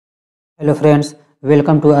Hello friends,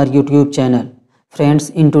 welcome to our YouTube channel.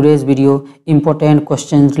 Friends, in today's video, important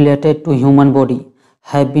questions related to human body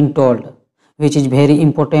have been told, which is very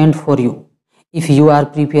important for you. If you are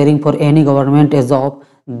preparing for any government job,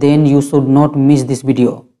 then you should not miss this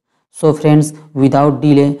video. So friends, without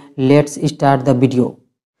delay, let's start the video.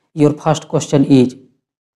 Your first question is,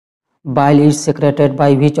 bile is secreted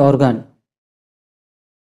by which organ?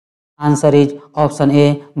 Answer is option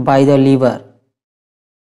A, by the liver.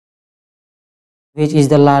 Which is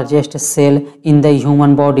the largest cell in the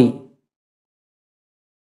human body?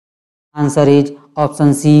 Answer is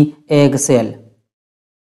option C, egg cell.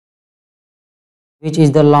 Which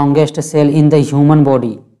is the longest cell in the human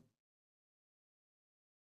body?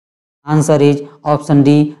 Answer is option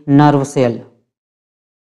D, nerve cell.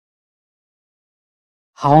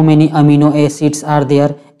 How many amino acids are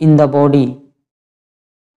there in the body?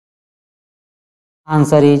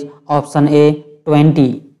 Answer is option A,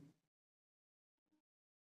 20.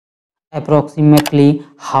 Approximately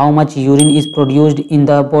how much urine is produced in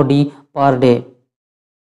the body per day?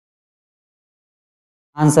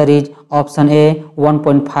 Answer is option A,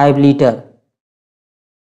 1.5 liter.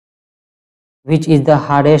 Which is the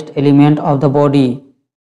hardest element of the body?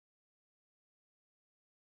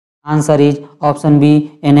 Answer is option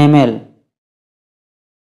B, enamel.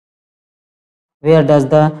 Where does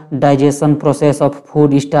the digestion process of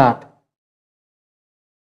food start?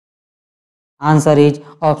 Answer is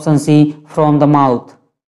option C, from the mouth.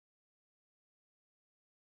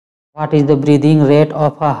 What is the breathing rate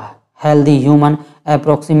of a healthy human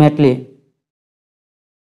approximately?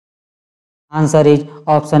 Answer is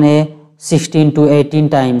option A, 16 to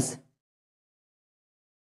 18 times.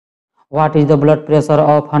 What is the blood pressure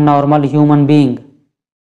of a normal human being?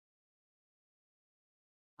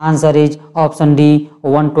 Answer is option D,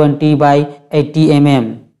 120 by 80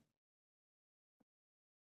 mm.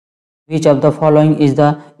 Which of the following is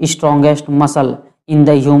the strongest muscle in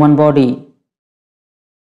the human body?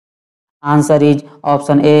 Answer is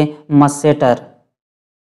option A, masseter.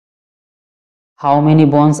 How many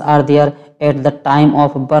bones are there at the time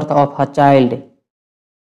of birth of a child?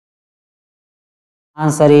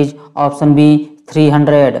 Answer is option B,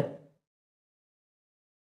 300.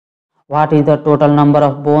 What is the total number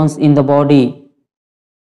of bones in the body?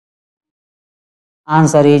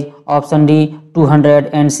 Answer is option D,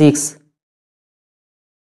 206.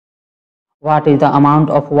 What is the amount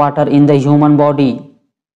of water in the human body?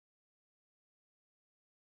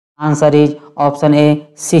 Answer is option A,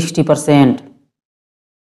 60%.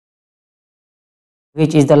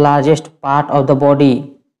 Which is the largest part of the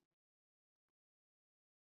body?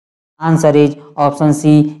 Answer is option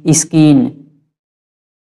C, skin.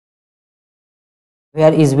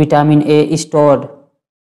 Where is vitamin A stored?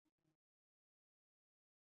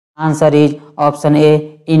 Answer is option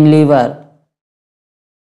A, in liver.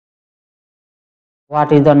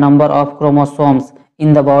 What is the number of chromosomes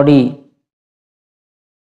in the body?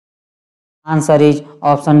 Answer is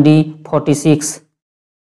option D, 46.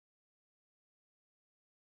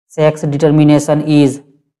 Sex determination is?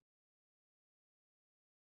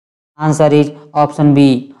 Answer is option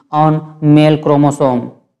B, on male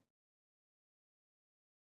chromosome.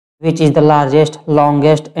 Which is the largest,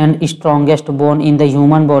 longest and strongest bone in the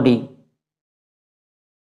human body?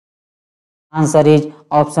 Answer is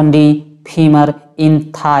option D, femur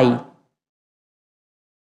in thigh.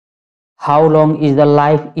 How long is the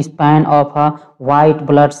lifespan of a white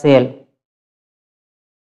blood cell?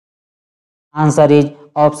 Answer is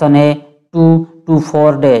option A, 2 to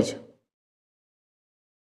 4 days.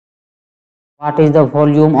 What is the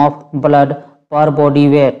volume of blood per body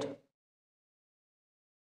weight?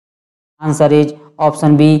 Answer is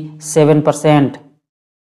option B, 7%.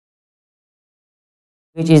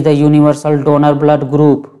 Which is the universal donor blood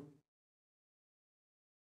group?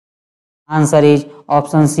 Answer is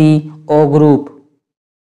option C, O group.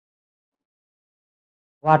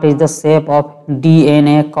 What is the shape of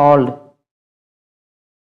DNA called?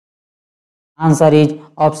 Answer is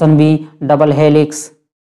option B, double helix.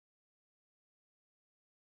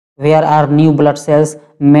 Where are new blood cells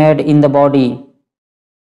made in the body?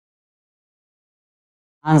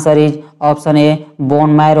 Answer is option A,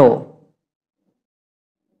 bone marrow.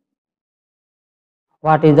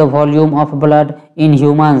 What is the volume of blood in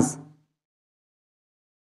humans?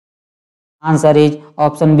 Answer is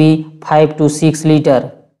option B, 5 to 6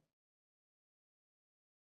 liter.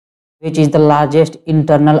 Which is the largest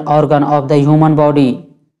internal organ of the human body?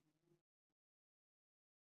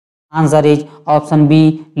 Answer is option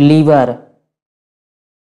B, liver.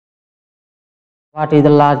 What is the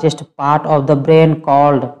largest part of the brain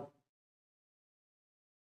called?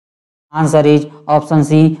 Answer is option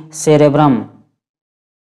C, cerebrum.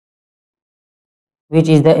 Which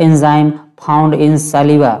is the enzyme found in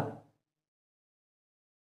saliva?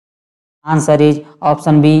 Answer is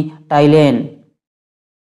option B, ptyalin.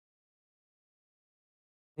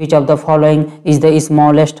 Which of the following is the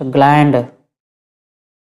smallest gland?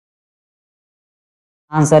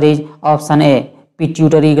 Answer is option A,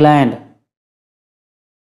 pituitary gland.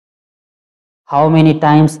 How many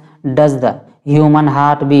times does the human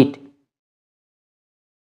heart beat?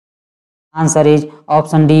 Answer is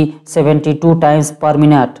option D, 72 times per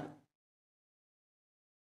minute.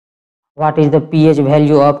 What is the pH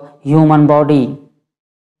value of human body?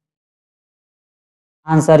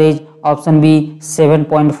 Answer is option B,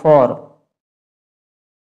 7.4.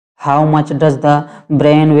 How much does the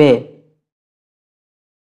brain weigh?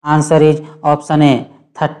 Answer is option A,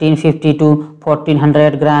 1350 to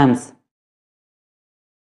 1400 grams.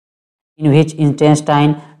 In which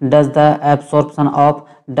intestine does the absorption of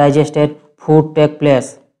digested food take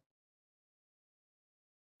place?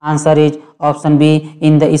 Answer is option B,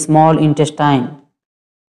 in the small intestine.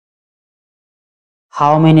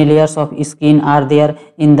 How many layers of skin are there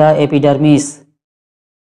in the epidermis?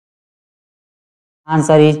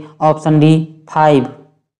 Answer is option D, 5.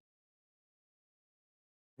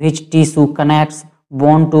 Which tissue connects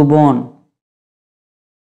bone to bone?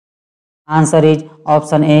 Answer is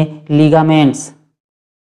option A, ligaments.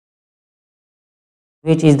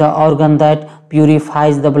 Which is the organ that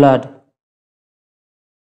purifies the blood?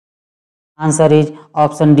 Answer is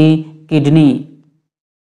option D, kidney.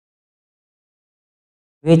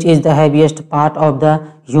 Which is the heaviest part of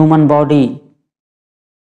the human body?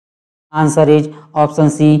 Answer is option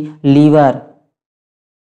C, liver.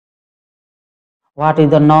 What is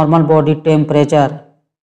the normal body temperature?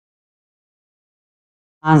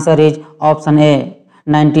 Answer is option A,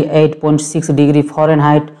 98.6 degree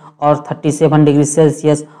Fahrenheit or 37 degrees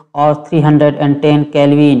Celsius or 310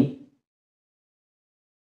 Kelvin.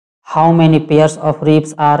 How many pairs of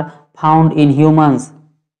ribs are found in humans?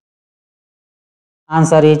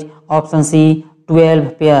 Answer is option C,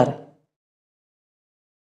 12 pair.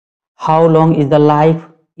 How long is the life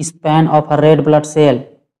span of a red blood cell?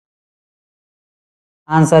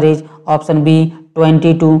 Answer is option B,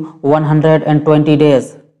 20 to 120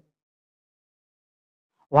 days.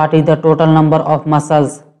 What is the total number of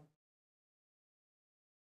muscles?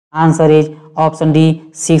 Answer is option D,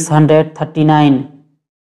 639.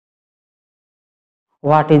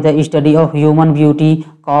 What is the study of human beauty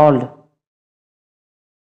called?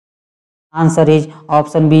 Answer is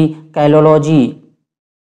option B, chirology.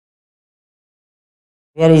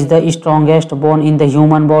 Where is the strongest bone in the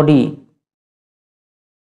human body?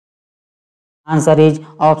 Answer is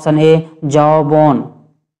option A, jawbone.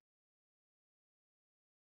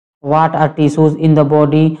 What are tissues in the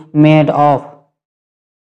body made of?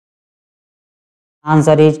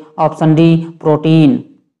 Answer is option D,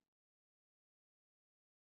 protein.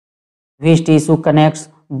 Which tissue connects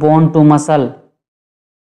bone to muscle?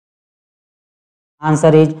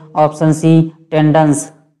 Answer is option C,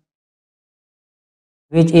 tendons.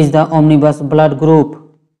 Which is the omnibus blood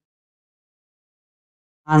group?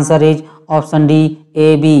 Answer is option D,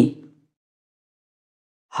 AB.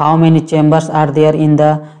 How many chambers are there in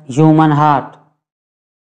the human heart?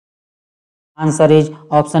 Answer is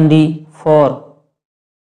option D, 4.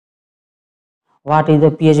 What is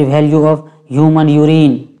the pH value of human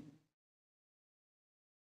urine?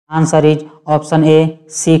 Answer is option A,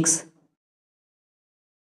 6.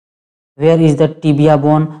 Where is the tibia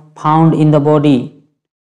bone found in the body?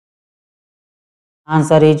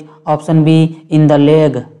 Answer is option B, in the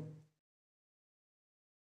leg.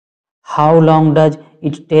 How long does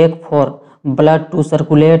it take for blood to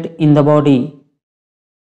circulate in the body?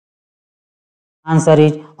 Answer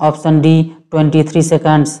is option D, 23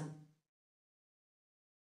 seconds.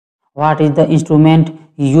 What is the instrument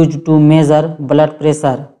used to measure blood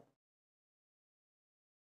pressure?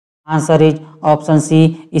 Answer is option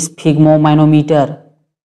C, sphygmomanometer.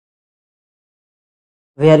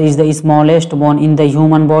 Where is the smallest bone in the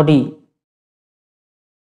human body?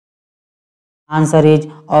 Answer is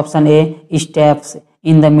option A, stapes,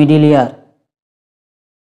 in the middle ear.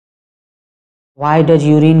 Why does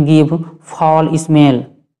urine give foul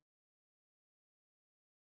smell?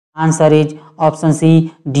 Answer is option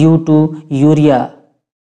C, due to urea.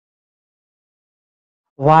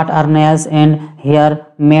 What are nails and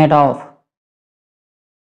hair made of?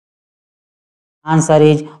 Answer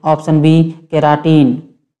is option B, keratin.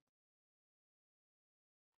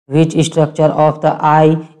 Which structure of the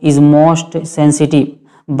eye is most sensitive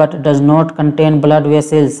but does not contain blood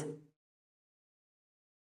vessels?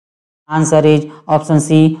 Answer is option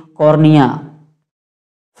C, cornea.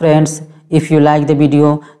 Friends, if you like the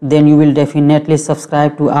video, then you will definitely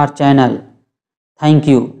subscribe to our channel. Thank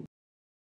you.